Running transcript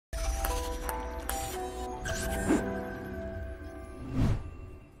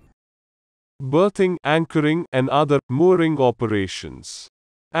berthing, anchoring, and other mooring operations.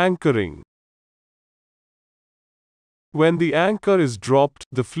 Anchoring. When the anchor is dropped,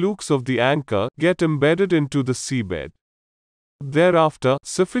 the flukes of the anchor get embedded into the seabed. Thereafter,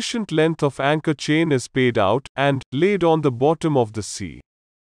 sufficient length of anchor chain is paid out and laid on the bottom of the sea.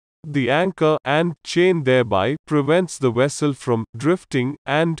 The anchor and chain thereby prevents the vessel from drifting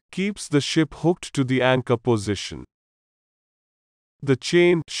and keeps the ship hooked to the anchor position. The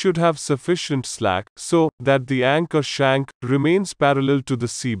chain should have sufficient slack so that the anchor shank remains parallel to the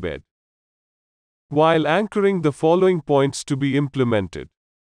seabed. While anchoring, the following points to be implemented.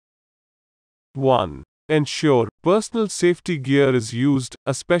 1. Ensure personal safety gear is used,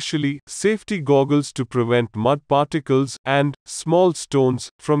 especially safety goggles to prevent mud particles and small stones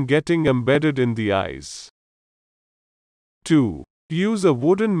from getting embedded in the eyes. 2. Use a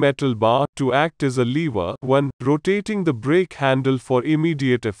wooden metal bar to act as a lever when rotating the brake handle for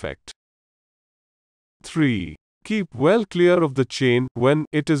immediate effect. 3. Keep well clear of the chain when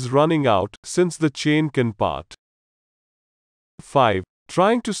it is running out, since the chain can part. 5.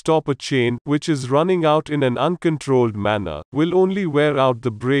 Trying to stop a chain which is running out in an uncontrolled manner will only wear out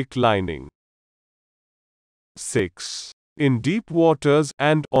the brake lining. 6. In deep waters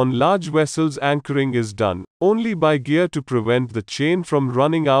and on large vessels, anchoring is done only by gear to prevent the chain from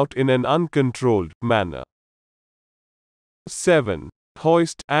running out in an uncontrolled manner. 7.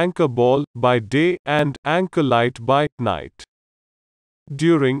 Hoist anchor ball by day and anchor light by night.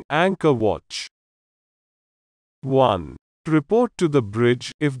 During anchor watch. 1. Report to the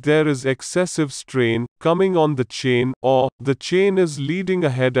bridge if there is excessive strain coming on the chain or the chain is leading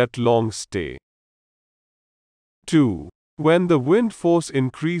ahead at long stay. 2. When the wind force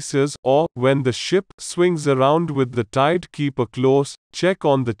increases or when the ship swings around with the tide, keep a close check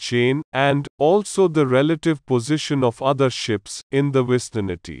on the chain and also the relative position of other ships in the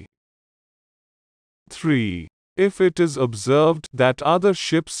vicinity. 3. If it is observed that other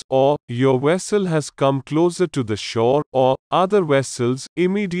ships or your vessel has come closer to the shore or other vessels,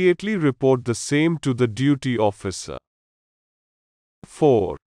 immediately report the same to the duty officer.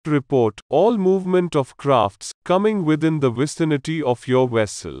 4. Report all movement of crafts coming within the vicinity of your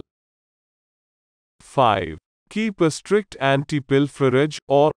vessel. 5. Keep a strict anti-pilferage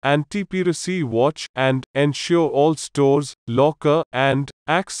or anti-piracy watch and ensure all stores, locker, and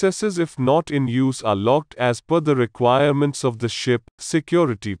accesses if not in use are locked as per the requirements of the ship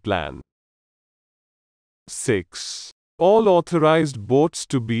security plan. 6. All authorized boats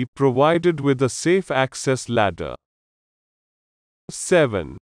to be provided with a safe access ladder.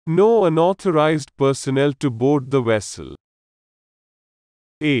 7. No unauthorized personnel to board the vessel.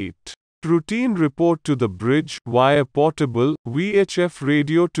 8. Routine report to the bridge via portable VHF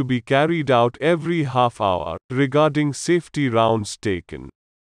radio to be carried out every half hour regarding safety rounds taken.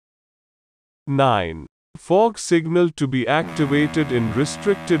 9. Fog signal to be activated in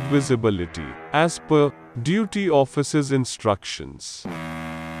restricted visibility as per duty officer's instructions.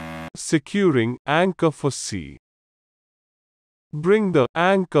 Securing anchor for sea. Bring the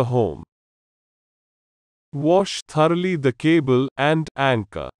anchor home. Wash thoroughly the cable and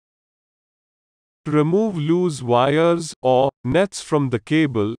anchor. Remove loose wires or nets from the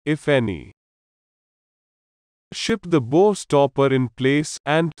cable, if any. Ship the bow stopper in place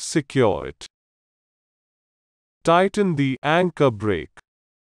and secure it. Tighten the anchor brake.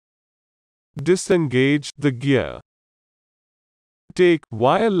 Disengage the gear. Take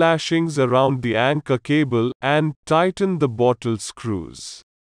wire lashings around the anchor cable and tighten the bottle screws.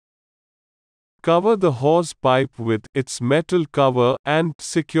 Cover the hose pipe with its metal cover and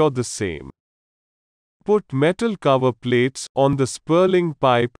secure the same. Put metal cover plates on the spurling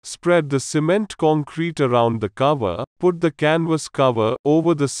pipe, spread the cement concrete around the cover, put the canvas cover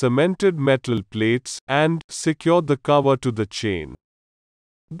over the cemented metal plates, and secure the cover to the chain.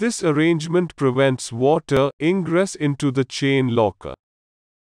 This arrangement prevents water ingress into the chain locker.